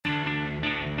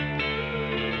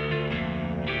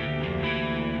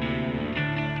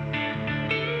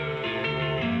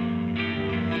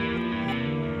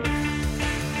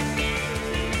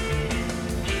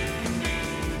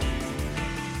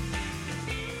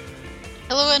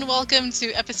Hello and welcome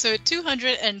to episode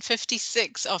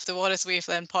 256 of the Waters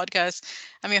Waveland podcast.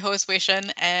 I'm your host,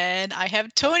 Weishan, and I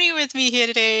have Tony with me here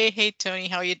today. Hey, Tony,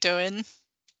 how you doing?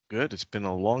 Good. It's been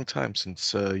a long time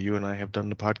since you and I have done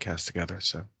the podcast together,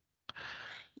 so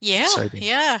Yeah, exciting.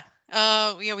 yeah.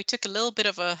 We took a little bit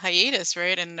of a hiatus,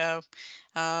 right?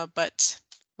 But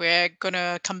we're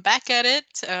gonna come back at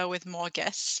it with more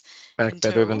guests Back in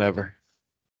better than tow. ever.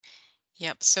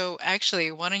 Yep. So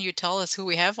actually, why don't you tell us who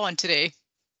we have on today?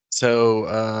 So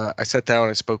I sat down and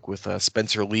I spoke with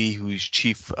Spencer Lee, who's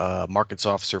Chief Markets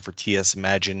Officer for TS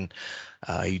Imagine.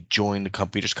 He joined the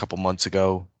company just a couple months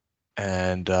ago,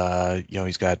 and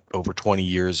he's got over 20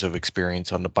 years of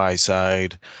experience on the buy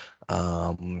side.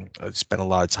 Spent a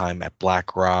lot of time at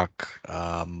BlackRock.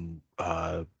 Was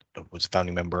a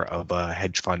founding member of a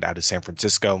hedge fund out of San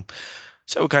Francisco.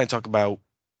 So we kind of talk about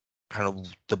kind of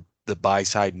the buy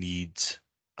side needs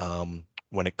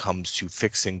when it comes to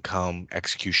fixed income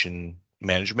execution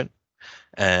management.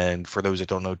 And for those that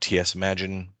don't know, TS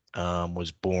Imagine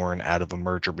was born out of a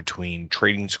merger between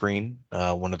Trading Screen,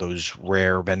 one of those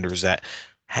rare vendors that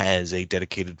has a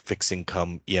dedicated fixed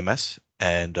income EMS,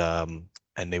 and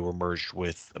they were merged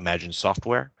with Imagine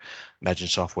Software. Imagine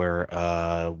Software,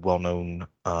 well known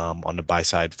on the buy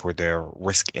side for their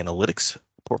risk analytics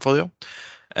portfolio.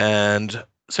 And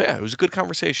so yeah, it was a good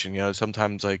conversation.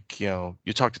 Sometimes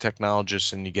you talk to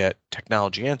technologists and you get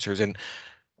technology answers, and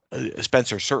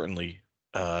Spencer certainly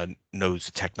knows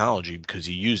the technology because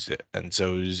he used it, and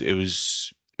so it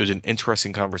was an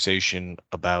interesting conversation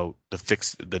about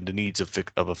the needs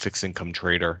of a fixed income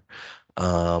trader,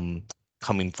 um,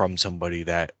 coming from somebody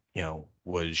that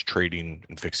was trading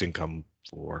in fixed income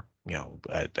for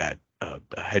at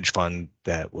a hedge fund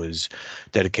that was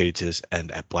dedicated to this and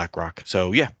at BlackRock.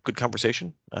 So yeah, good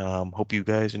conversation. Hope you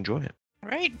guys enjoy it.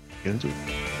 Right. Get into it.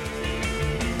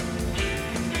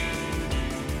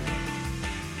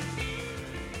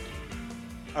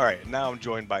 All right, now I'm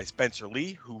joined by Spencer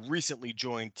Lee, who recently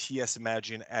joined TS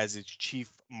Imagine as its Chief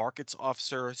Markets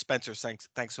Officer. Spencer,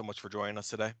 thanks so much for joining us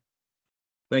today.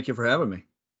 Thank you for having me.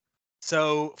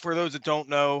 So, for those that don't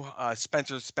know,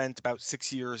 Spencer spent about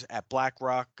 6 years at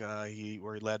BlackRock, where he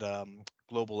led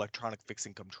global electronic fixed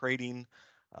income trading.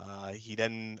 He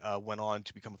then went on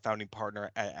to become a founding partner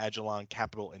at Agilon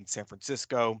Capital in San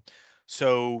Francisco.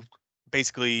 So,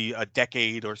 basically, a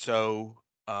decade or so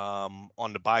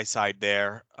on the buy side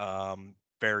there.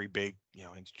 Very big,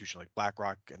 institution like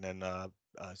BlackRock, and then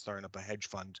starting up a hedge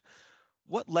fund.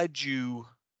 What led you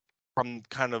from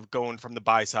kind of going from the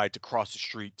buy side to cross the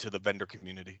street to the vendor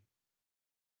community?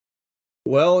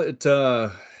 Well, it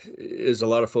is a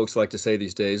lot of folks like to say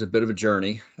these days, a bit of a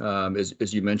journey.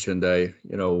 As you mentioned,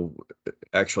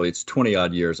 actually it's 20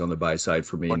 odd years on the buy side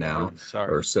for me 20 now years, sorry.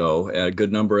 or so. A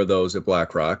good number of those at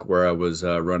BlackRock, where I was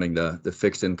running the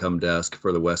fixed income desk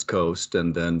for the West Coast.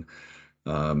 And then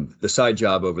the side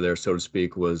job over there, so to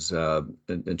speak, was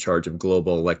in charge of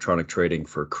global electronic trading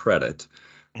for credit.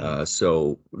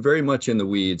 So very much in the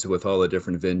weeds with all the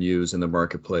different venues in the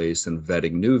marketplace and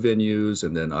vetting new venues,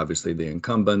 and then obviously the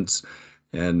incumbents,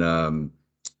 and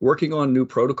working on new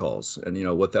protocols and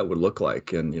what that would look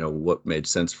like, and what made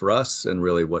sense for us, and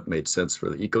really what made sense for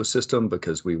the ecosystem,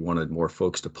 because we wanted more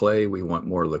folks to play. We want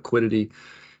more liquidity,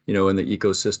 in the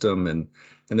ecosystem, and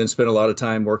then spent a lot of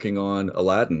time working on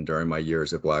Aladdin during my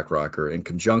years at BlackRock, or in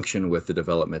conjunction with the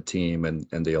development team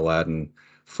and the Aladdin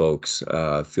folks.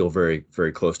 Feel very,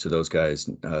 very close to those guys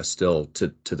still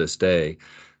to this day.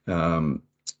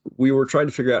 We were trying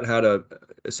to figure out how to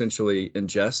essentially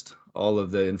ingest all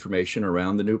of the information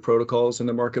around the new protocols in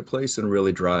the marketplace and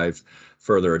really drive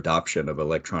further adoption of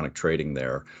electronic trading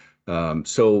there.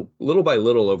 So little by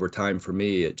little over time for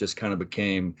me, it just kind of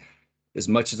became, as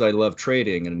much as I love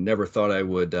trading and never thought I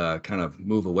would kind of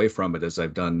move away from it as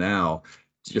I've done now,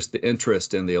 just the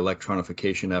interest in the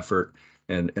electronification effort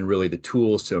and really the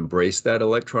tools to embrace that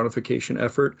electronification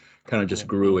effort kind of just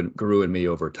grew in me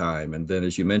over time. And then,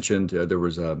 as you mentioned, there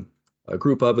was a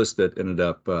group of us that ended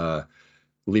up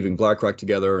leaving BlackRock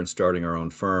together and starting our own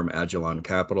firm, Agilon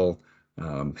Capital,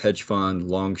 hedge fund,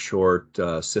 long, short,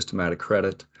 systematic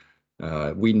credit.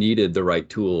 We needed the right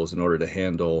tools in order to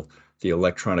handle the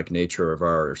electronic nature of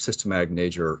our systematic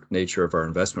nature of our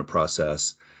investment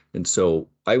process. And so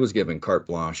I was given carte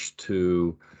blanche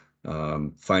to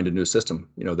find a new system,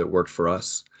 that worked for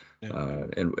us.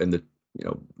 And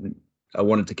I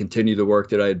wanted to continue the work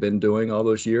that I had been doing all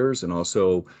those years, and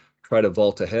also try to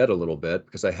vault ahead a little bit,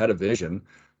 because I had a vision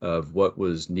of what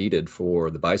was needed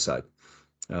for the buy side,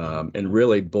 and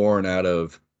really born out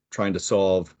of trying to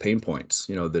solve pain points,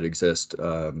 that exist,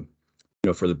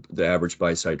 for the average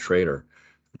buy side trader.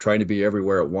 trying to be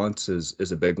everywhere at once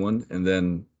is a big one. And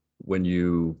then when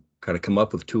you kind of come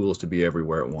up with tools to be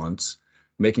everywhere at once,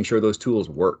 making sure those tools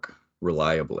work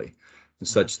reliably,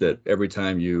 such that every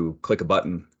time you click a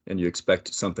button and you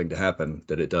expect something to happen,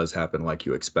 that it does happen like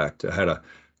you expect. I had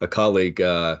a colleague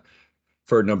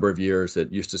for a number of years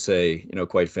that used to say,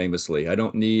 quite famously, I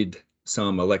don't need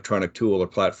some electronic tool or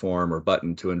platform or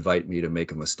button to invite me to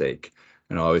make a mistake.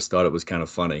 And I always thought it was kind of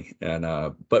funny. And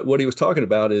but what he was talking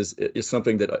about is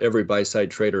something that every buy-side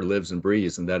trader lives and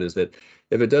breathes, and that is that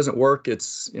if it doesn't work,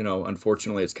 it's,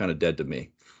 unfortunately, it's kind of dead to me.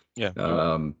 Yeah.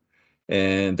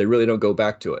 And they really don't go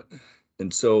back to it.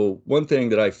 And so one thing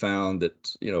that I found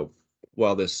that,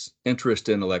 while this interest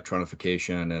in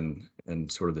electronification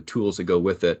and sort of the tools that go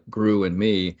with it grew in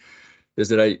me, is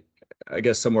that I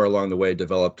guess somewhere along the way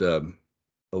developed a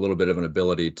little bit of an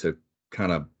ability to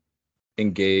kind of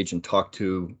engage and talk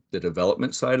to the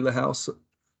development side of the house.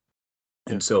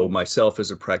 And so myself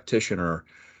as a practitioner,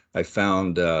 I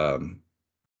found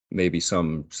maybe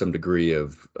some degree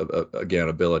of again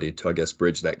ability to, I guess,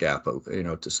 bridge that gap,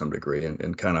 to some degree,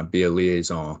 and kind of be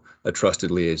a trusted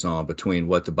liaison between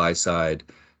what the buy side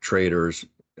traders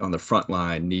on the front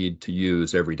line need to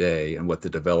use every day and what the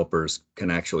developers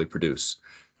can actually produce.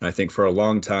 And I think for a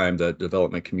long time, the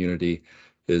development community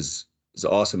is as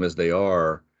awesome as they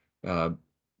are.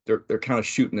 They're kind of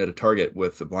shooting at a target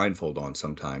with the blindfold on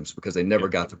sometimes because they never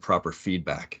got the proper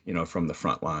feedback, from the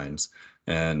front lines.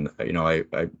 And,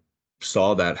 I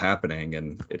saw that happening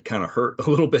and it kind of hurt a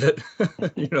little bit,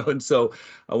 and so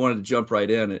I wanted to jump right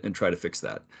in and try to fix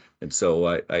that. And so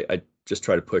I just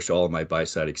try to push all of my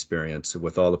buy-side experience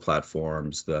with all the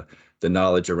platforms, the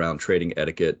knowledge around trading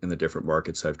etiquette in the different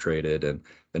markets I've traded, and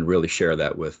really share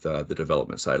that with the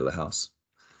development side of the house.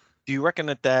 Do you reckon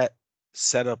that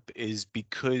setup is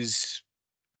because,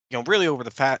 really over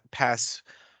the past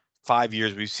 5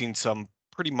 years, we've seen some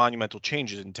pretty monumental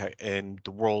changes in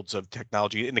the worlds of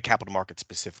technology, in the capital market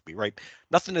specifically, right?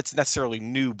 Nothing that's necessarily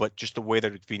new, but just the way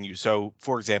that it's being used. So,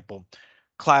 for example,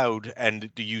 cloud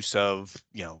and the use of,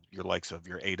 your likes of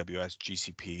your AWS,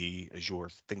 GCP, Azure,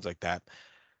 things like that.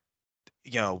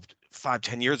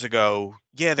 5-10 years ago,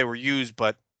 yeah, they were used,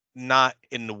 but not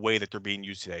in the way that they're being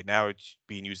used today. Now it's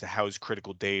being used to house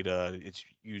critical data. It's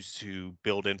used to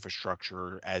build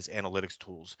infrastructure as analytics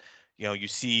tools. You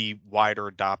see wider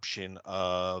adoption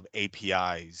of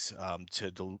APIs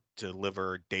to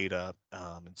deliver data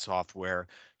and software.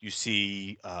 You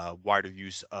see wider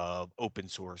use of open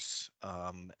source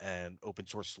and open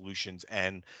source solutions,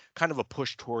 and kind of a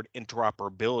push toward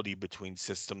interoperability between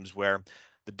systems, where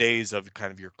the days of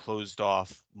kind of your closed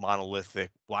off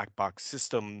monolithic black box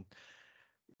system,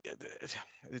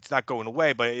 it's not going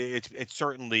away, but it's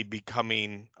certainly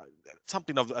becoming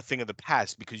something of a thing of the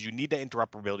past, because you need the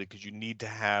interoperability, because you need to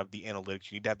have the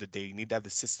analytics, you need to have the data, you need to have the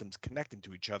systems connecting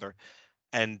to each other.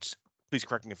 And please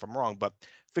correct me if I'm wrong, but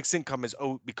fixed income is,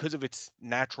 because of its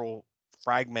natural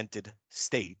fragmented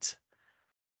state,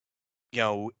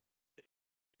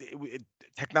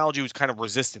 technology was kind of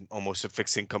resistant almost to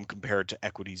fixed income compared to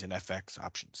equities and FX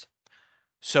options.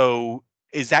 So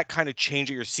is that kind of change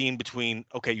that you're seeing between,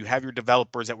 okay, you have your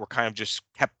developers that were kind of just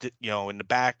kept it, in the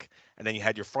back, and then you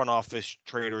had your front office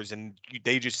traders, and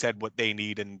they just said what they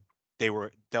need, and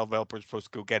developers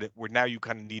supposed to go get it, where now you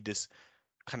kind of need this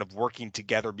kind of working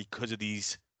together because of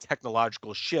these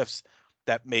technological shifts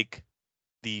that make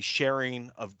the sharing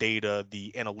of data,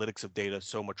 the analytics of data,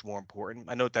 so much more important?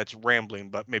 I know that's rambling,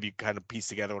 but maybe you kind of piece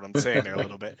together what I'm saying there a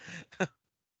little bit.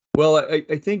 Well,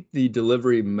 I think the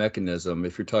delivery mechanism,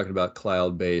 if you're talking about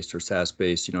cloud-based or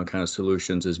SaaS-based, kind of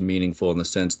solutions, is meaningful in the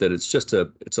sense that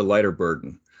it's a lighter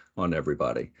burden on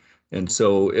everybody. And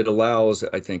so it allows,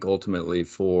 I think, ultimately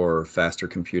for faster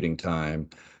computing time,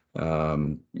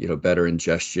 better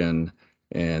ingestion.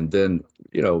 And then,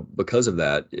 because of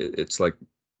that, it's like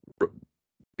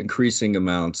increasing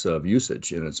amounts of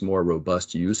usage, and it's more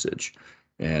robust usage.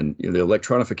 And the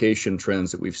electronification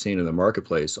trends that we've seen in the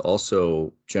marketplace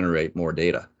also generate more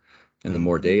data, and the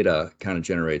more data kind of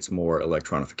generates more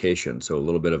electronification. So a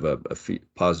little bit of a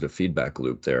positive feedback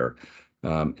loop there.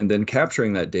 And then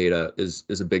capturing that data is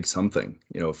a big something,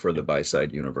 for the buy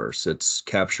side universe. It's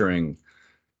capturing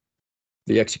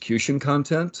the execution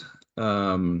content,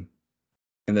 and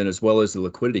then as well as the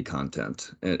liquidity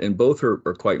content, and both are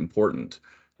quite important.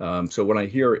 So when I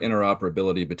hear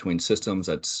interoperability between systems,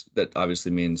 that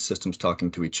obviously means systems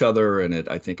talking to each other, and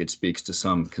I think it speaks to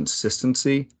some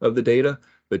consistency of the data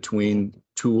between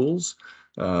tools,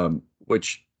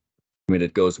 which, I mean,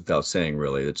 it goes without saying,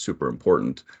 really, it's super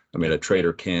important. I mean, a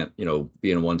trader can't,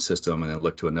 be in one system and then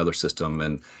look to another system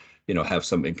and, have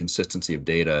some inconsistency of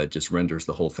data. It just renders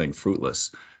the whole thing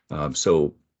fruitless.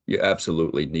 So you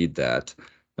absolutely need that.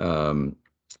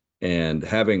 And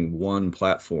having one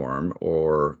platform,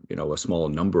 or a small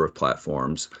number of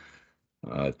platforms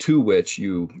to which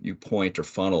you point or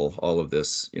funnel all of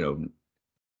this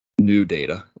new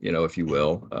data, if you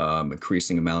will,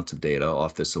 increasing amounts of data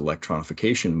off this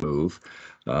electronification move,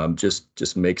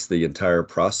 just makes the entire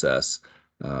process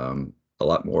a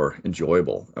lot more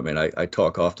enjoyable. I mean, I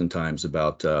talk oftentimes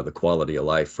about the quality of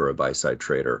life for a buy-side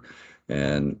trader,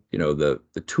 and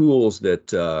the tools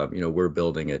that we're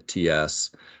building at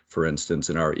TS, for instance,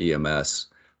 in our EMS,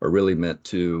 are really meant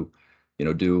to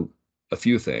do a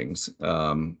few things.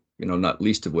 Not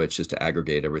least of which is to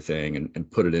aggregate everything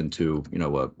and put it into,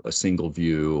 a single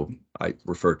view. I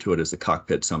refer to it as the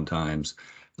cockpit sometimes,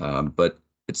 but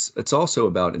it's also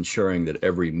about ensuring that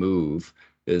every move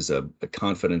is a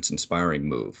confidence-inspiring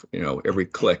move. Every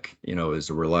click, is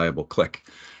a reliable click,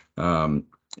 and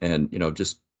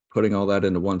just putting all that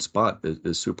into one spot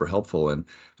is super helpful. And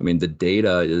I mean, the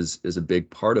data is a big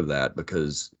part of that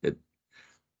because it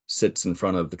sits in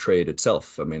front of the trade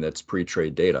itself. I mean, that's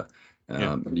pre-trade data.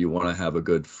 You want to have a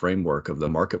good framework of the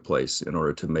marketplace in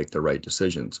order to make the right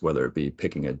decisions, whether it be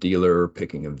picking a dealer,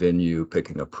 picking a venue,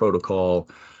 picking a protocol,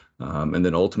 and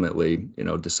then ultimately,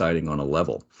 deciding on a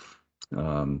level.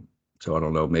 So I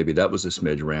don't know, maybe that was a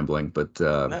smidge rambling, but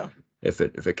No. if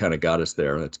it kind of got us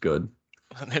there, that's good.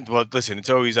 Well, listen, it's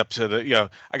always up to the,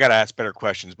 I got to ask better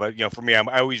questions, but, for me,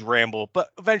 I always ramble, but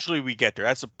eventually we get there.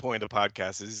 That's the point of the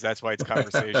podcast, is that's why it's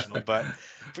conversational. But,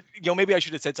 maybe I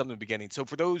should have said something in the beginning. So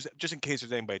for those, just in case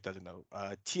there's anybody that doesn't know,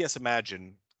 TS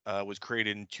Imagine was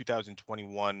created in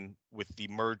 2021 with the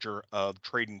merger of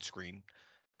Trading Screen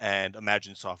and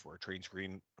Imagine Software. Trading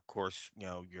Screen, of course,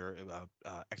 your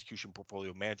execution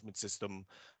portfolio management system,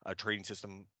 trading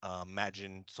system,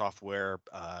 Imagine Software,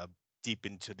 deep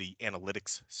into the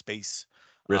analytics space.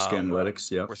 Risk analytics,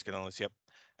 yeah. Risk analytics, yep.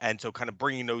 And so kind of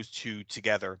bringing those two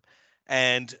together.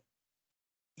 And,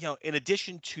 in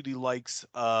addition to the likes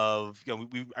of,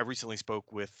 I recently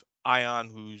spoke with Ion,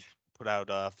 who's put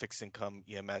out fixed income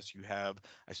EMS. You have,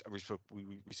 we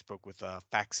spoke with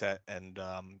FactSet, and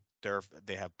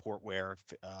they have Portware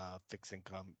fixed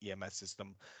income EMS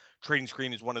system. Trading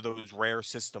Screen is one of those rare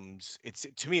systems.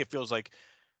 To me, it feels like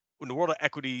in the world of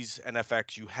equities and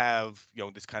FX, you have,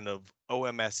 this kind of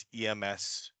OMS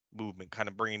EMS movement, kind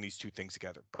of bringing these two things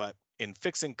together. But in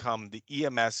fixed income, the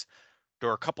EMS,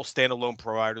 there are a couple standalone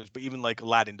providers, but even like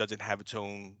Aladdin doesn't have its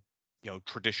own,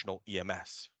 traditional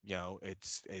EMS.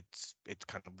 It's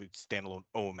kind of standalone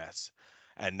OMS,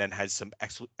 and then has some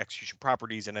execution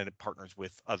properties, and then it partners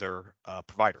with other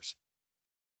providers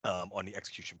on the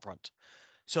execution front.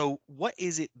 So what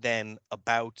is it then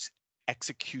about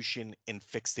execution in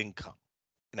fixed income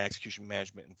and execution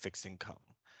management in fixed income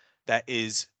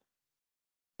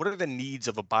what are the needs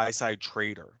of a buy side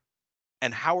trader,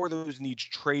 and how are those needs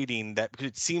trading that, because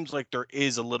it seems like there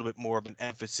is a little bit more of an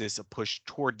emphasis, a push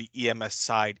toward the EMS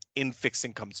side in fixed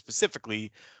income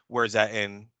specifically, whereas that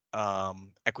in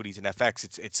equities and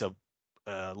FX, it's a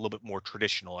little bit more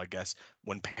traditional, I guess,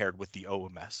 when paired with the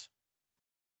OMS.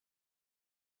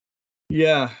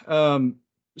 Yeah.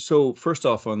 So first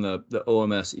off, on the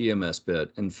OMS EMS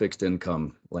bit in fixed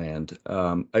income land,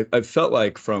 I felt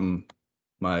like from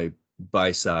my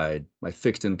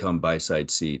fixed income buy side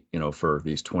seat, for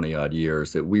these 20 odd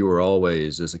years, that we were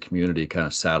always, as a community, kind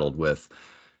of saddled with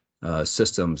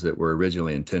systems that were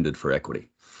originally intended for equity.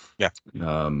 Yeah.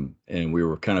 And we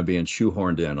were kind of being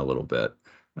shoehorned in a little bit.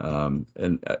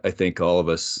 And I think all of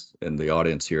us in the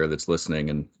audience here that's listening,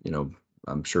 and,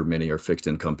 I'm sure many are fixed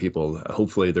income people.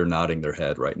 Hopefully they're nodding their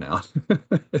head right now.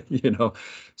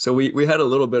 So we had a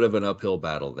little bit of an uphill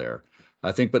battle there,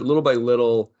 I think, but little by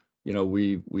little,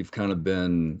 we've kind of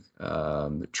been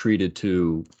treated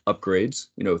to upgrades,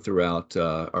 throughout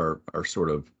our sort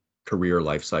of career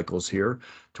life cycles here,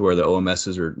 to where the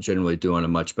OMSs are generally doing a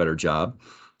much better job.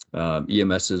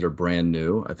 EMSs are brand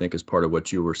new, I think, is part of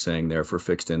what you were saying there for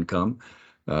fixed income.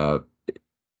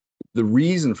 The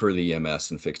reason for the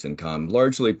EMS and fixed income,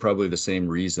 largely probably the same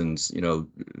reasons,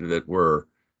 that were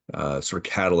sort of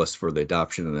catalysts for the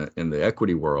adoption in the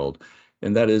equity world.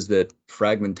 And that is that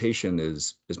fragmentation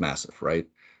is massive, right?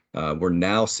 We're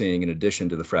now seeing, in addition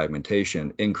to the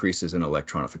fragmentation, increases in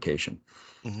electronification.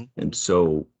 Mm-hmm. And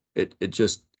so it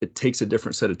takes a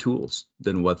different set of tools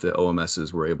than what the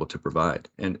OMSs were able to provide.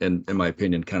 And in my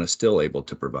opinion, kind of still able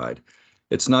to provide.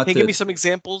 It's not. Can you give me some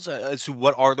examples as to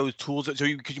what are those tools? So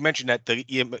because you mentioned that the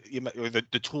or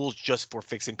the tools just for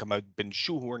fixed income have been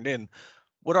shoehorned in.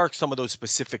 What are some of those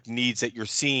specific needs that you're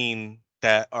seeing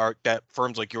that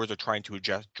firms like yours are trying to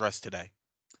address today?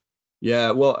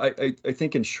 Yeah, well, I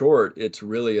think in short, it's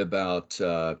really about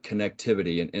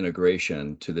connectivity and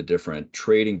integration to the different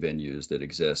trading venues that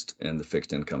exist in the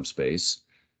fixed income space.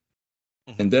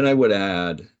 Mhm. And then I would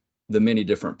add the many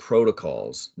different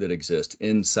protocols that exist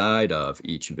inside of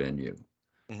each venue.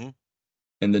 Mhm.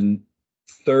 And the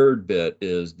third bit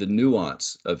is the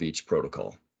nuance of each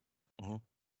protocol. Mhm.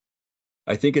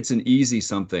 I think it's an easy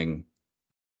something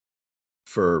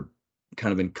for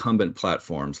kind of incumbent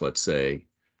platforms, let's say,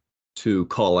 to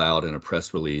call out in a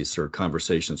press release or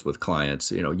conversations with clients,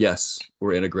 yes,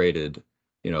 we're integrated,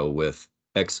 with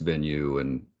X venue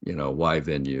and, Y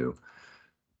venue.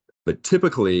 But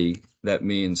typically that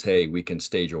means, hey, we can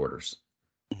stage orders.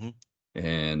 Mhm.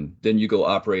 And then you go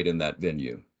operate in that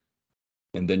venue.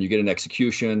 And then you get an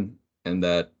execution, and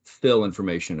that fill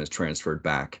information is transferred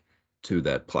back to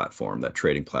that platform, that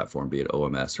trading platform, be it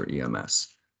OMS or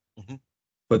EMS. Mhm.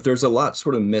 But there's a lot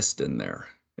sort of missed in there.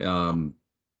 Um,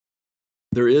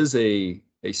 there is a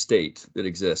state that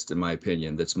exists, in my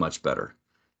opinion, that's much better.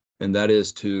 And that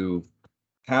is to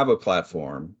have a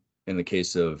platform, in the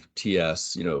case of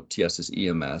TS, TS is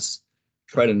EMS,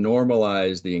 try to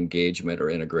normalize the engagement or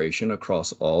integration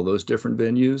across all those different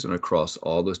venues and across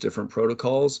all those different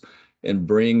protocols, and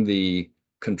bring the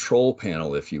control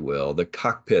panel, if you will, the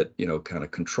cockpit, kind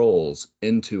of controls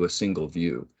into a single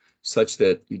view, such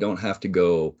that you don't have to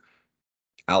go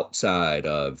outside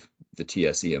of the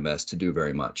TSEMS to do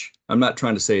very much. I'm not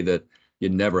trying to say that you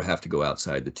never have to go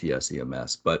outside the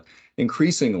TSEMS, but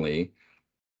increasingly,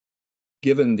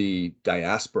 given the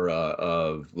diaspora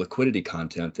of liquidity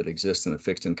content that exists in the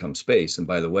fixed income space, and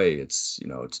by the way, it's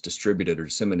distributed or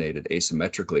disseminated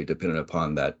asymmetrically depending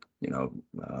upon that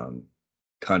um,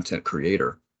 content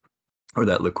creator or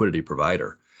that liquidity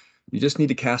provider. You just need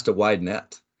to cast a wide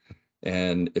net.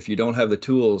 And if you don't have the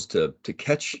tools to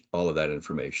catch all of that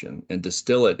information and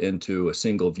distill it into a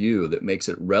single view that makes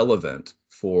it relevant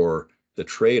for the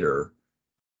trader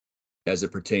as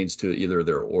it pertains to either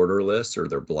their order list or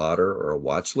their blotter or a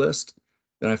watch list,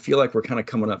 then I feel like we're kind of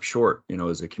coming up short,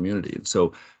 as a community. And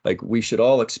so, like, we should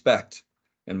all expect,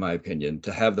 in my opinion,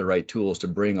 to have the right tools to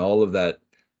bring all of that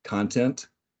content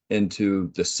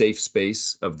into the safe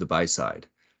space of the buy side.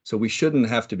 So we shouldn't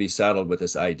have to be saddled with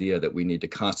this idea that we need to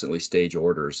constantly stage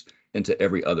orders into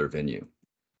every other venue.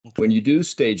 Okay. When you do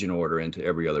stage an order into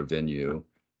every other venue,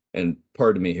 and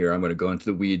pardon me here, I'm going to go into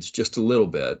the weeds just a little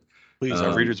bit. Please,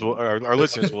 our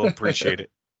listeners will appreciate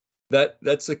it.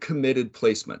 That's a committed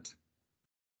placement.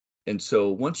 And so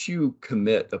once you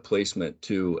commit a placement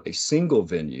to a single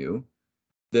venue,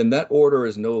 then that order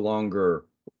is no longer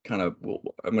kind of,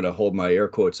 I'm going to hold my air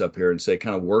quotes up here and say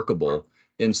kind of workable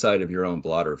inside of your own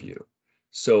blotter view.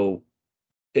 So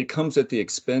it comes at the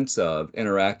expense of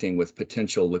interacting with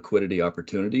potential liquidity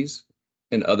opportunities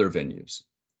in other venues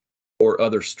or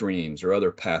other streams or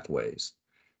other pathways.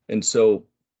 And so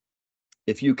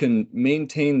if you can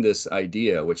maintain this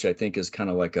idea, which I think is kind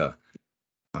of like I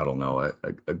don't know,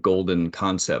 a golden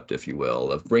concept, if you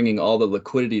will, of bringing all the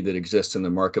liquidity that exists in the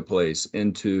marketplace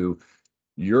into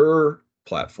your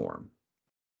platform.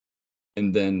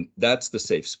 And then that's the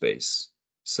safe space,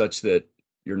 such that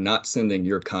you're not sending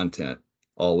your content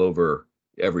all over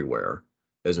everywhere.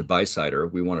 As a buy-sider,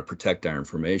 we want to protect our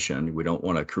information. We don't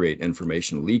want to create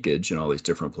information leakage in all these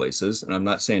different places. And I'm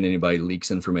not saying anybody leaks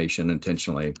information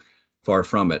intentionally, far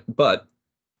from it. But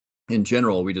in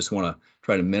general, we just want to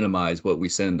try to minimize what we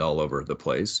send all over the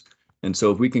place. And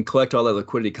so if we can collect all that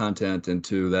liquidity content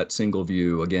into that single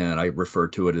view, again, I refer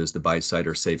to it as the buy-side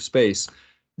or safe space,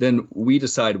 then we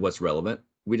decide what's relevant.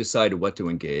 We decide what to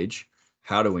engage,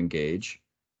 how to engage,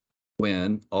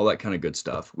 when, all that kind of good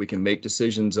stuff. We can make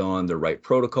decisions on the right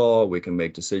protocol. We can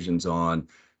make decisions on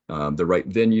the right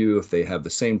venue if they have the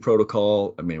same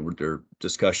protocol. I mean, their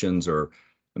discussions are,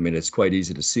 I mean, it's quite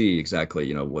easy to see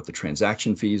exactly, what the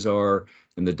transaction fees are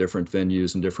in the different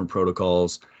venues and different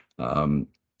protocols.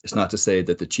 It's not to say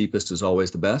that the cheapest is always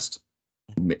the best.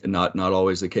 Not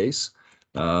always the case.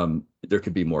 There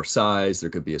could be more size.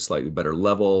 There could be a slightly better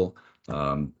level,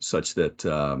 such that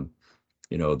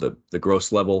the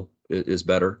gross level is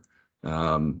better.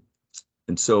 And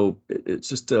so it's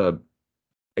just I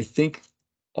think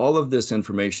all of this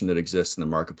information that exists in the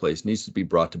marketplace needs to be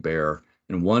brought to bear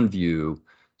in one view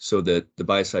so that the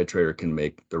buy side trader can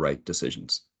make the right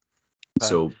decisions.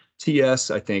 So TS,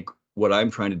 I think what I'm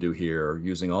trying to do here,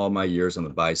 using all my years on the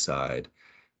buy side,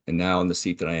 and now in the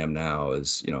seat that I am now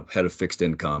as, head of fixed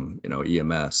income,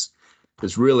 EMS,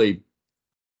 is really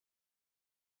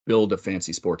build a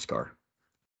fancy sports car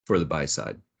for the buy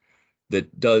side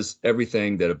that does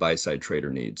everything that a buy side trader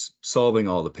needs, solving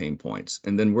all the pain points.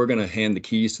 And then we're going to hand the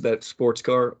keys to that sports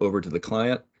car over to the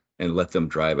client, and let them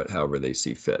drive it however they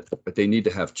see fit. But they need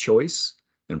to have choice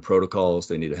in protocols.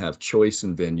 They need to have choice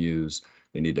in venues.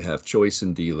 They need to have choice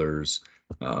in dealers,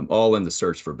 all in the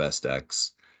search for best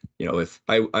X. If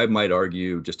I might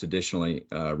argue just additionally,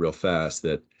 real fast,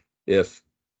 that if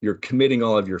you're committing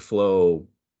all of your flow,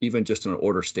 even just on an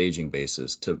order staging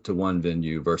basis to one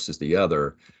venue versus the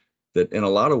other, that in a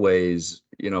lot of ways,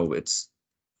 it's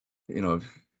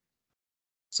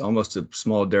almost a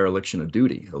small dereliction of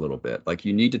duty a little bit. Like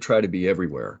you need to try to be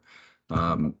everywhere,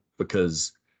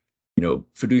 because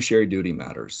fiduciary duty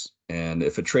matters. And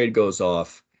if a trade goes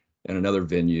off in another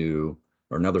venue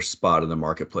or another spot in the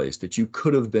marketplace that you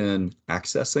could have been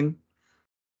accessing,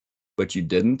 but you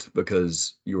didn't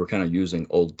because you were kind of using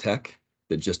old tech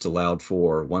that just allowed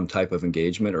for one type of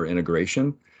engagement or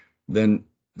integration, then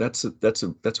that's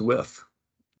a whiff.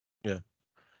 Yeah.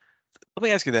 Let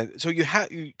me ask you that. So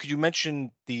could you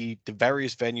mention the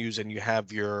various venues, and you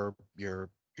have your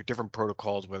different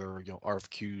protocols, whether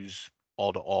RFQs,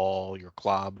 all to all, your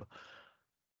club.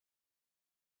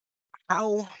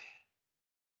 How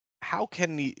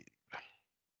can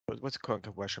what's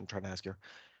the question I'm trying to ask you?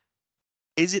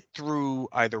 Is it through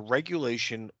either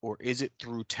regulation or is it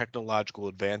through technological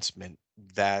advancement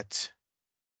that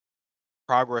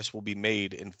progress will be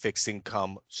made in fixed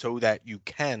income so that you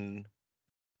can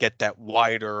get that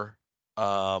wider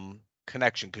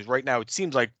connection? Because right now it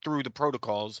seems like through the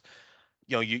protocols,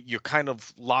 you're kind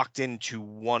of locked into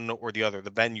one or the other.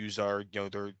 The venues are,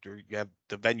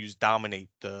 the venues dominate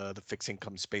the fixed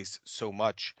income space so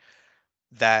much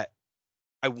that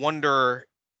I wonder,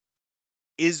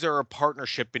 is there a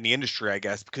partnership in the industry, I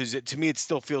guess? Because to me, it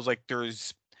still feels like the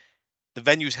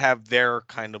venues have their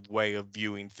kind of way of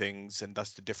viewing things, and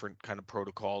thus the different kind of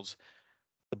protocols.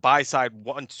 The buy side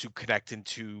wants to connect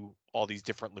into all these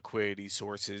different liquidity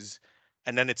sources,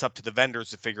 and then it's up to the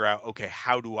vendors to figure out, okay,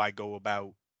 how do I go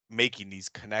about making these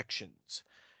connections?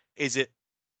 Is it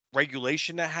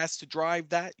regulation that has to drive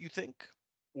that, you think?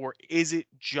 Or is it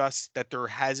just that there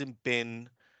hasn't been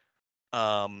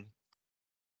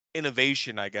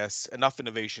innovation, I guess, enough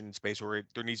innovation in space, or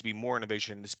there needs to be more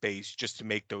innovation in the space just to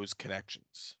make those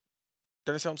connections?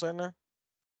 Do you understand what I'm saying there?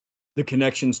 The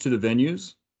connections to the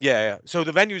venues? Yeah. So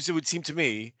the venues, it would seem to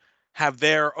me, have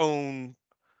their own,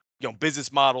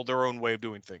 business model, their own way of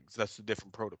doing things. That's the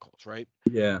different protocols, right?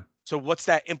 Yeah. So what's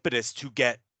that impetus to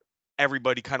get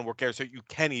everybody kind of work there so you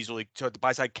can easily, so the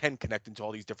buy side can connect into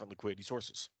all these different liquidity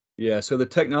sources? Yeah. So the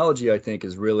technology, I think,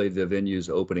 is really the venues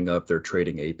opening up their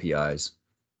trading APIs.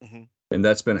 Mm-hmm. And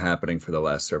that's been happening for the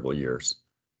last several years.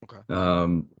 Okay.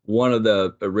 One of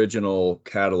the original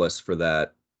catalysts for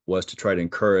that was to try to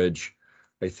encourage,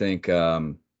 I think,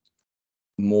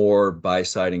 more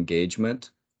buy-side engagement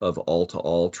of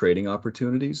all-to-all trading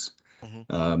opportunities.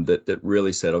 Mm-hmm. That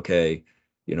really said, okay,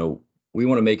 we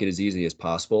want to make it as easy as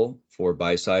possible for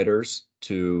buy-siders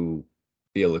to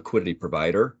be a liquidity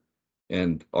provider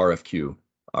and RFQ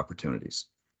opportunities.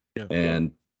 Yeah.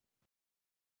 And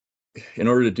in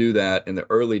order to do that in the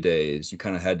early days, you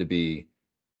kind of had to be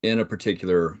in a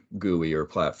particular GUI or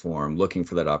platform looking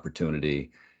for that opportunity.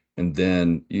 And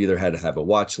then you either had to have a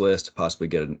watch list, possibly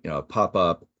get a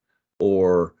pop-up,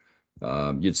 or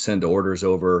you'd send orders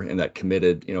over in that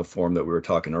committed form that we were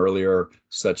talking earlier,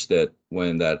 such that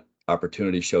when that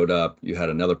opportunity showed up, you had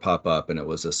another pop-up and it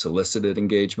was a solicited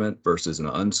engagement versus an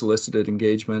unsolicited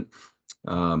engagement.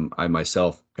 I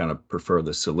myself kind of prefer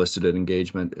the solicited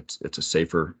engagement. It's a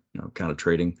safer kind of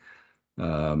trading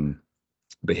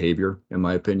behavior, in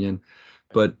my opinion.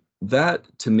 But that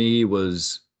to me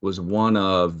was one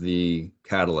of the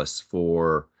catalysts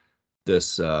for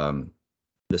this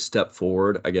this step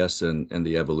forward, I guess, in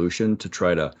the evolution to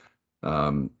try to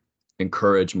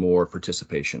encourage more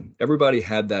participation. Everybody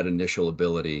had that initial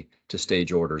ability to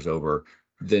stage orders over,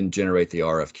 then generate the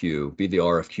RFQ, be the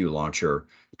RFQ launcher.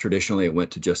 Traditionally, it went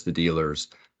to just the dealers.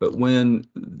 But when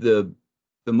the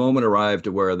moment arrived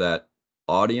to where that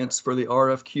audience for the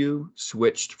RFQ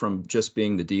switched from just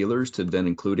being the dealers to then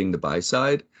including the buy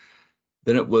side,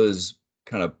 then it was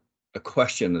kind of a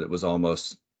question that was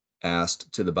almost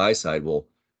asked to the buy side. Well,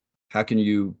 how can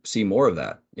you see more of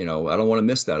that? I don't want to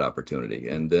miss that opportunity.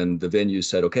 And then the venue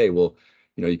said, okay, well,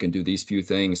 you can do these few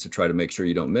things to try to make sure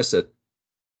you don't miss it.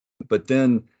 But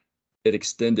then it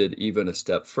extended even a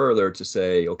step further to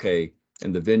say, okay,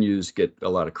 and the venues get a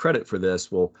lot of credit for this.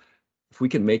 Well, if we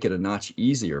can make it a notch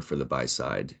easier for the buy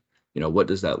side, what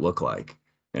does that look like?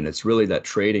 And it's really that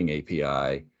trading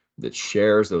API that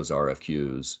shares those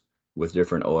RFQs with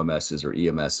different OMSs or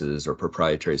EMSs or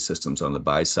proprietary systems on the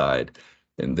buy side.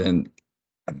 And then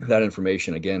that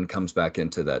information again comes back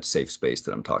into that safe space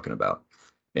that I'm talking about.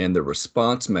 And the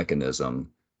response mechanism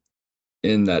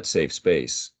in that safe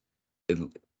space,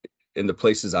 in the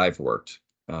places I've worked,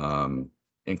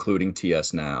 including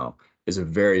TS now, is a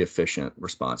very efficient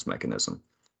response mechanism.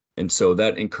 And so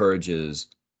that encourages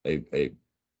a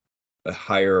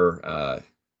higher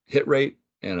hit rate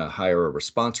and a higher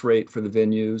response rate for the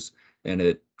venues, and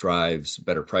it drives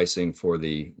better pricing for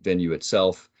the venue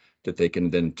itself, that they can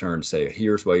then turn say,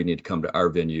 here's why you need to come to our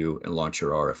venue and launch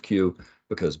your RFQ,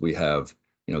 because we have,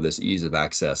 you know, this ease of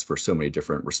access for so many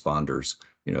different responders,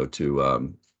 you know,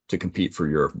 to compete for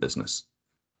your business.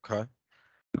 Okay.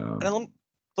 And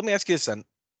let me ask you this then.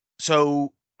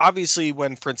 So obviously,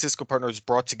 when Francisco Partners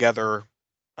brought together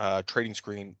Trading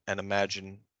Screen and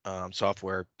Imagine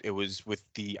software, it was with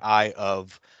the eye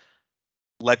of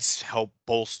let's help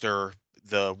bolster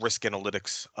the risk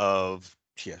analytics of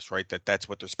TS, right? That's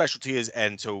what their specialty is,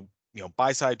 and so you know,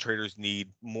 buy side traders need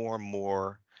more and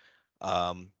more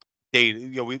data. You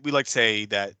know, we like to say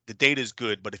that the data is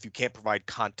good, but if you can't provide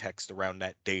context around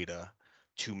that data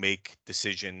to make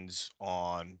decisions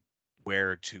on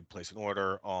where to place an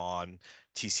order, on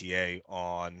TCA,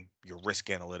 on your risk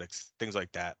analytics, things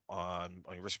like that, on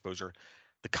your risk exposure,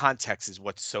 the context is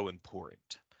what's so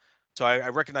important. So I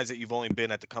recognize that you've only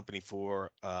been at the company for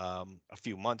a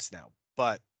few months now,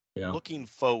 but Yeah. looking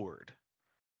forward,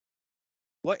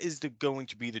 what is going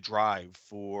to be the drive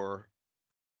for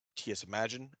TS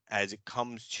Imagine as it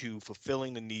comes to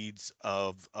fulfilling the needs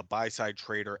of a buy side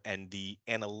trader and the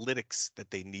analytics that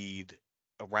they need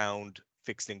around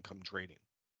fixed income trading?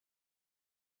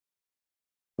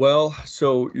 Well,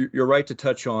 so you're right to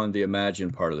touch on the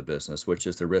Imagine part of the business, which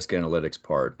is the risk analytics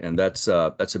part, and that's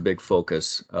a big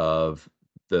focus of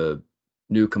the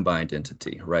new combined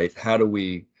entity, right? How do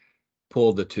we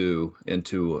pull the two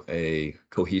into a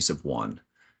cohesive one?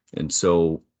 And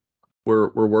so we're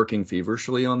working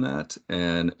feverishly on that.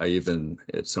 And I even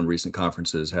at some recent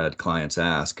conferences had clients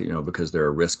ask, you know, because they're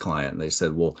a risk client, and they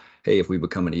said, well, hey, if we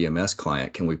become an EMS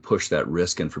client, can we push that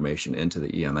risk information into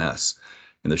the EMS?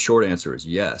 And the short answer is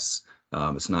yes.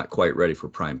 It's not quite ready for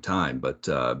prime time, but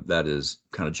that is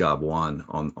kind of job one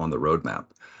on the roadmap.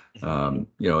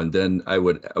 You know, and then I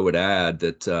would add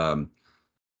that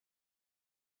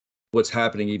what's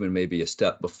happening even maybe a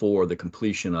step before the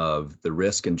completion of the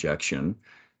risk injection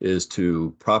is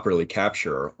to properly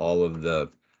capture all of the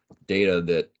data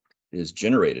that is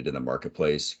generated in the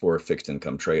marketplace for a fixed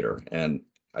income trader. And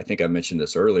I think I mentioned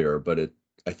this earlier, but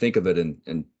I think of it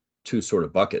in two sort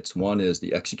of buckets. One is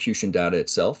the execution data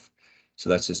itself. So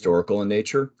that's historical in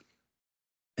nature.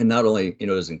 And not only, you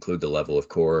know, does it include the level of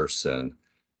course and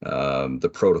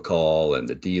the protocol and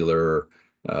the dealer,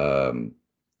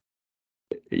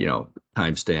 you know,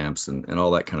 timestamps and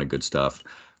all that kind of good stuff.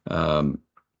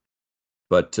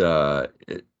 But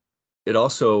it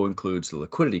also includes the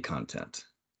liquidity content.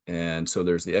 And so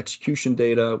there's the execution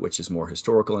data, which is more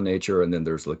historical in nature, and then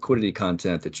there's liquidity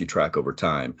content that you track over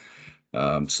time.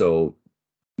 So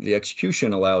the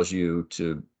execution allows you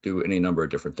to do any number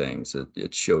of different things.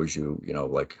 It shows you, you know,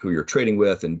 like who you're trading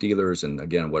with and dealers, and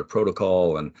again, what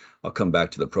protocol. And I'll come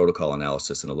back to the protocol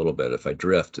analysis in a little bit. If I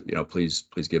drift, you know, please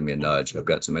give me a nudge. I've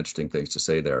got some interesting things to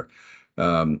say there.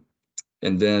 And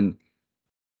then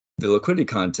the liquidity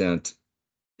content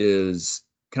is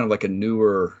kind of like a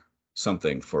newer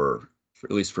something for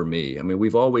at least for me. I mean,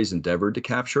 we've always endeavored to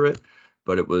capture it,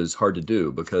 but it was hard to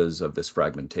do because of this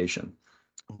fragmentation.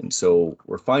 And so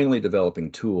we're finally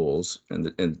developing tools in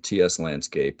the TS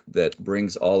landscape that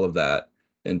brings all of that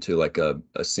into like a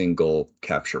single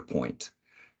capture point.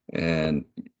 And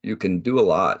you can do a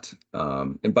lot.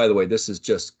 And by the way, this is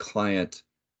just client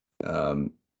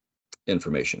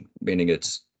information, meaning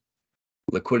it's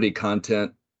liquidity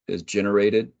content is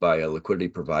generated by a liquidity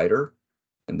provider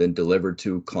and then delivered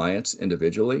to clients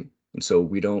individually. And so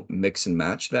we don't mix and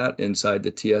match that inside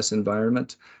the TS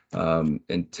environment.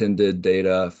 Intended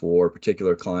data for a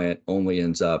particular client only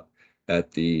ends up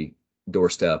at the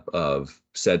doorstep of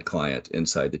said client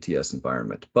inside the TS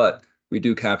environment. But we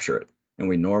do capture it and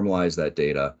we normalize that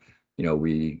data. You know,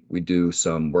 we do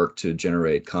some work to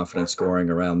generate confidence scoring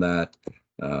around that.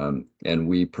 And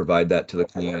we provide that to the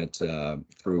client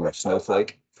through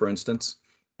Snowflake, for instance.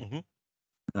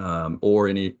 Or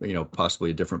any, you know,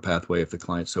 possibly a different pathway if the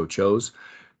client so chose.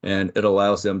 And it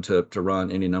allows them to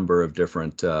run any number of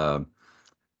different, you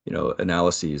know,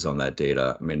 analyses on that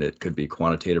data. I mean, it could be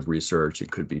quantitative research,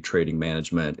 it could be trading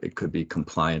management, it could be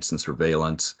compliance and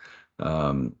surveillance.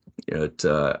 You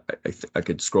know, I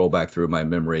could scroll back through my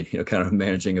memory, you know, kind of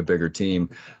managing a bigger team,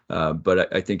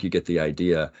 but I think you get the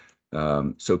idea.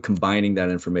 So combining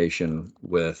that information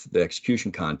with the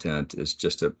execution content is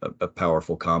just a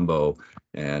powerful combo.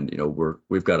 And, you know,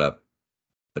 we've got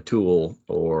a tool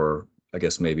or I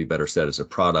guess maybe better said, is a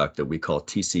product that we call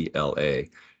TCLA.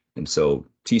 And so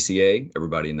TCA,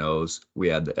 everybody knows, we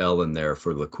add the L in there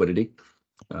for liquidity,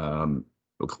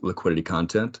 liquidity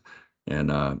content,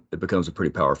 and it becomes a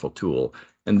pretty powerful tool.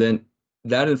 And then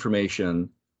that information,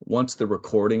 once the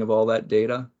recording of all that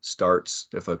data starts,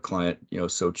 if a client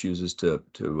so chooses to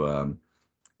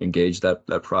engage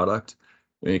that product,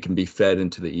 it can be fed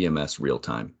into the EMS real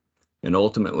time, and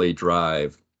ultimately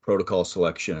drive protocol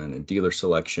selection and dealer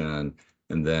selection.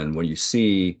 And then when you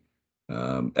see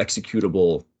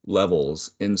executable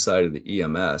levels inside of the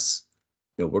EMS,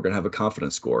 we're going to have a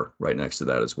confidence score right next to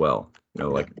that as well.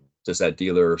 Like, does that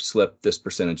dealer slip this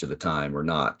percentage of the time or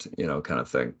not? Kind of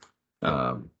thing.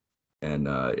 And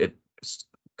it's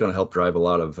going to help drive a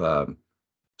lot of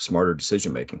smarter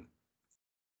decision making.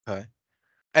 Okay.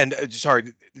 And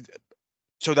sorry,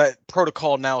 so that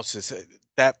protocol analysis,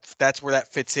 that's where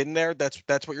that fits in there. That's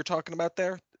what you're talking about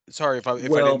there. Sorry if I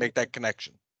didn't make that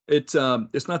connection. It's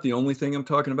not the only thing I'm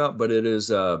talking about, but it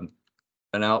is an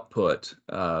output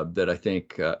that I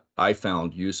think I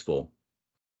found useful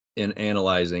in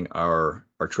analyzing our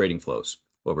trading flows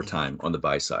over time on the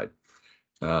buy side.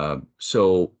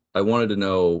 So I wanted to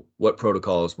know what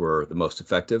protocols were the most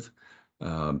effective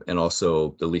and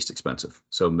also the least expensive.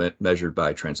 So measured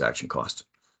by transaction cost.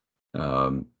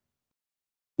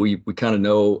 We kind of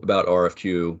know about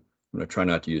RFQ. I'm going to try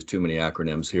not to use too many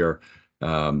acronyms here.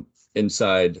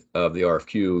 Inside of the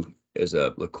RFQ is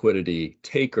a liquidity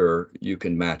taker. You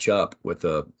can match up with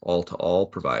a all-to-all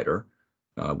provider,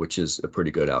 which is a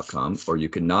pretty good outcome, or you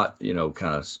can not,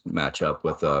 kind of match up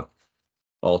with a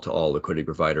all-to-all liquidity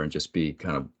provider and just be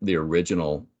kind of the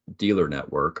original dealer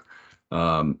network.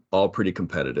 All pretty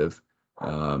competitive.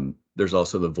 There's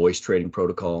also the voice trading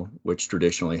protocol, which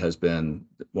traditionally has been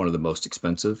one of the most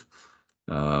expensive.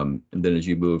 And then as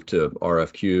you move to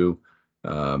RFQ,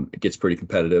 it gets pretty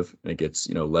competitive and it gets,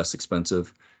 less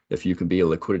expensive. If you can be a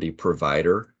liquidity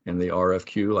provider in the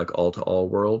RFQ, like all-to-all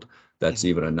world, that's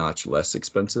even a notch less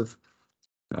expensive.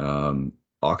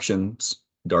 Auctions,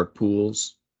 dark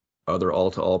pools, other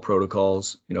all-to-all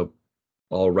protocols,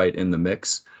 all right in the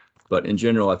mix. But in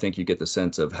general, I think you get the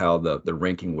sense of how the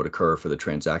ranking would occur for the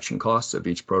transaction costs of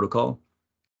each protocol.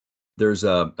 There's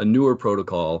a newer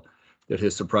protocol that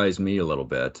has surprised me a little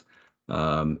bit.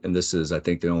 And this is, I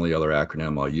think, the only other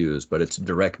acronym I'll use, but it's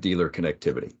direct dealer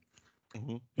connectivity.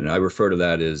 And I refer to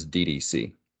that as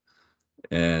DDC.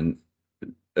 And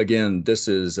again, this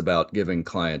is about giving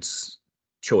clients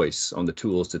choice on the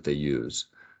tools that they use.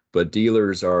 But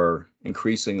dealers are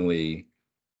increasingly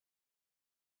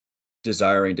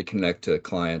desiring to connect to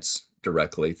clients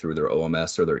directly through their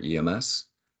OMS or their EMS.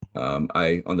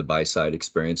 I, on the buy side,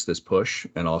 experienced this push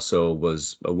and also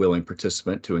was a willing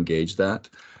participant to engage that.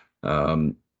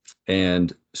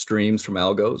 And streams from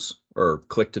algos or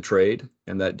click to trade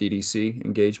in that DDC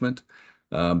engagement,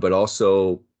 but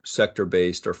also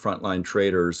sector-based or frontline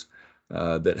traders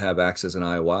that have access and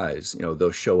IOIs.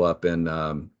 Those show up in,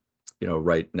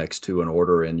 right next to an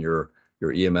order in your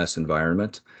EMS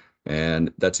environment,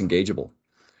 and that's engageable.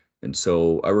 And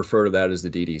so I refer to that as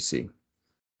the DDC.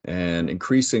 And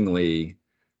increasingly,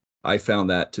 I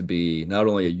found that to be not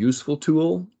only a useful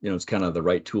tool, it's kind of the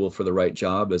right tool for the right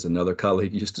job, as another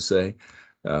colleague used to say,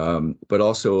 but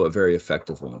also a very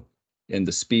effective one in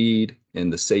the speed,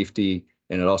 in the safety,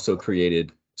 and it also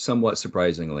created, somewhat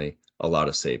surprisingly, a lot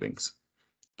of savings.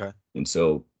 Okay. And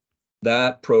so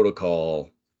that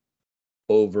protocol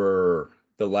over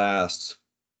the last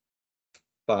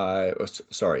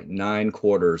 9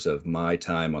 quarters of my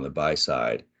time on the buy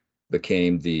side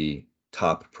became the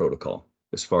top protocol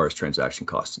as far as transaction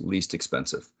costs, least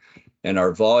expensive. And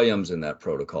our volumes in that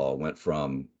protocol went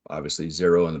from obviously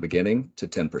 0 in the beginning to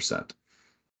 10%.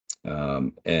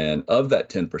 And of that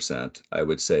 10%, I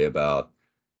would say about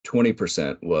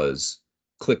 20% was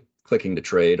clicking to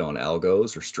trade on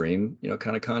algos or stream,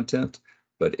 kind of content.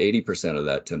 But 80% of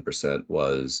that 10%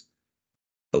 was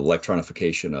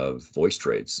electronification of voice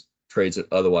trades that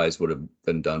otherwise would have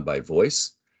been done by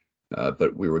voice,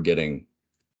 but we were getting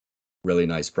really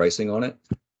nice pricing on it,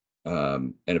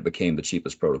 and it became the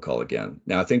cheapest protocol again.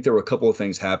 Now, I think there were a couple of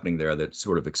things happening there that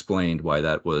sort of explained why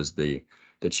that was the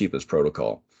cheapest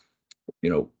protocol.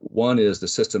 One is the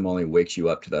system only wakes you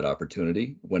up to that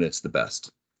opportunity when it's the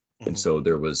best. And so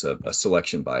there was a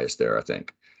selection bias there, I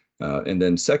think. And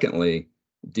then secondly,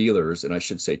 dealers, and I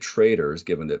should say traders,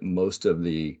 given that most of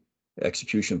the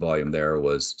execution volume there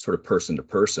was sort of person to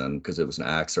person because it was an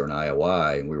AX or an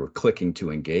IOI, and we were clicking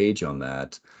to engage on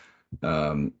that.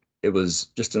 It was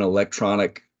just an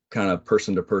electronic kind of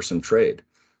person to person trade.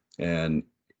 And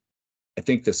I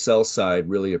think the sell side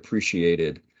really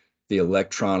appreciated the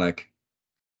electronic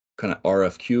kind of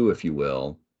RFQ, if you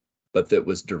will, but that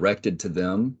was directed to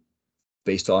them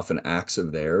based off an acts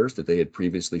of theirs that they had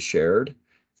previously shared,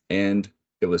 and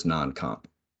it was non-comp.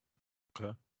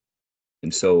 Okay.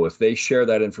 And so if they share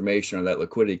that information or that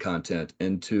liquidity content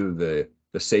into the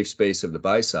safe space of the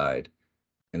buy side,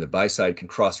 and the buy side can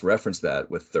cross-reference that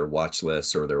with their watch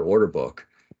list or their order book,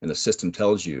 and the system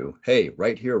tells you, hey,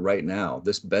 right here, right now,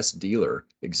 this best dealer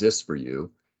exists for you,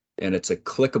 and it's a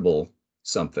clickable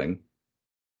something,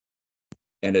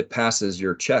 and it passes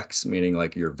your checks, meaning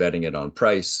like you're vetting it on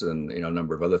price and a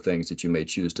number of other things that you may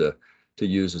choose to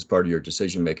use as part of your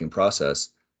decision-making process.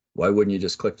 Why wouldn't you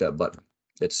just click that button?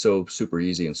 It's so super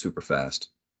easy and super fast.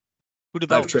 Who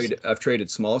develops? I've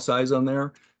traded small size on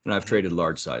there, and I've traded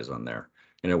large size on there,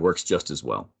 and it works just as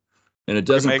well. And it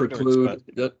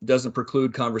doesn't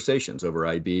preclude conversations over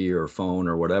IB or phone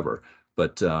or whatever.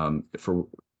 But for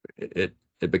it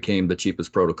became the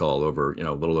cheapest protocol over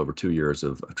a little over 2 years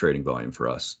of trading volume for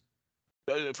us.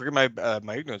 Forgive my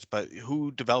ignorance, but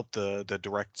who developed the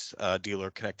direct dealer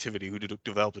connectivity? Who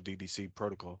developed the DDC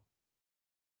protocol?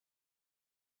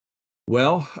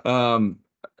 Well,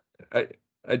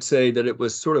 I'd say that it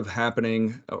was sort of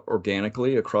happening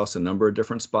organically across a number of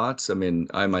different spots. I mean,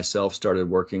 I myself started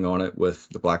working on it with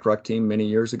the BlackRock team many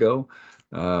years ago.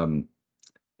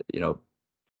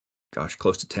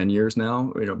 Close to 10 years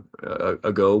now,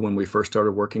 ago when we first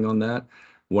started working on that.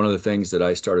 One of the things that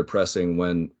I started pressing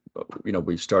when,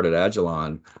 we started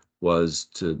Agilon was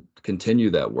to continue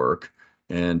that work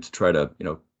and to try to,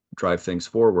 drive things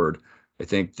forward. I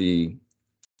think the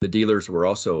dealers were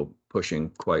also pushing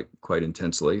quite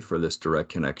intensely for this direct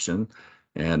connection.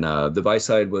 And the buy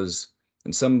side was,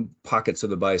 in some pockets of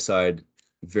the buy side,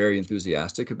 very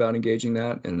enthusiastic about engaging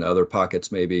that, and in other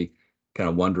pockets maybe kind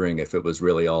of wondering if it was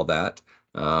really all that.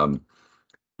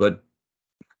 But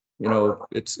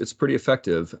it's pretty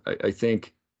effective. I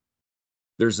think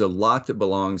there's a lot that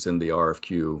belongs in the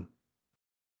RFQ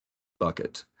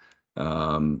bucket.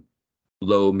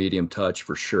 Low, medium touch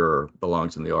for sure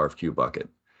belongs in the RFQ bucket.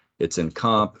 It's in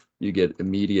comp, you get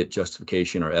immediate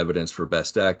justification or evidence for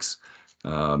best X.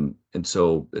 And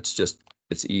so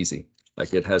it's easy.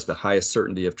 Like, it has the highest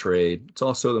certainty of trade. It's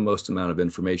also the most amount of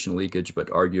information leakage, but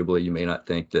arguably you may not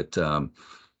think that,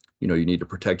 you need to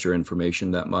protect your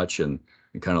information that much, and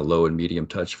kind of low and medium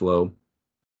touch flow.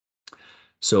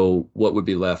 So what would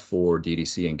be left for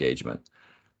DDC engagement?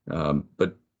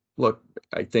 But look,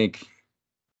 I think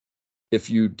if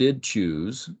you did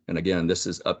choose, and again, this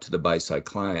is up to the buy-side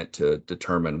client to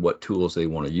determine what tools they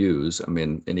want to use. I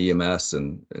mean, in EMS,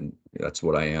 and that's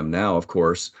what I am now, of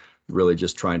course, really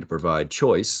just trying to provide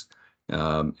choice,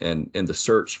 and in the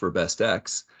search for best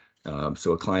X.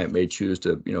 So a client may choose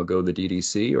to, go the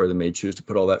DDC, or they may choose to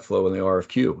put all that flow in the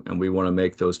RFQ, and we want to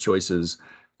make those choices,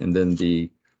 and then the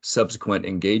subsequent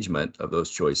engagement of those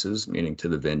choices, meaning to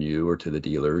the venue or to the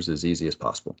dealers, as easy as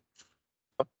possible.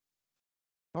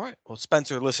 All right. Well,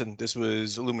 Spencer, listen, this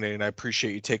was illuminating. I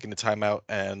appreciate you taking the time out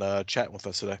and chatting with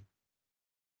us today.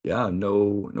 Yeah,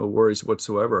 no worries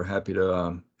whatsoever. Happy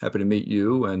to meet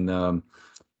you, and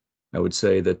I would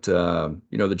say that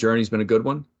the journey's been a good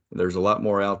one. There's a lot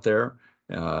more out there,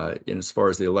 in as far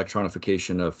as the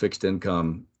electronification of fixed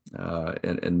income,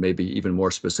 and maybe even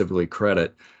more specifically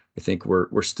credit. I think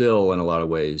we're still in a lot of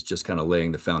ways just kind of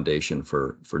laying the foundation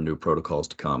for new protocols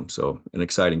to come. So an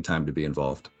exciting time to be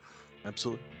involved.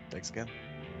 Absolutely. Thanks again.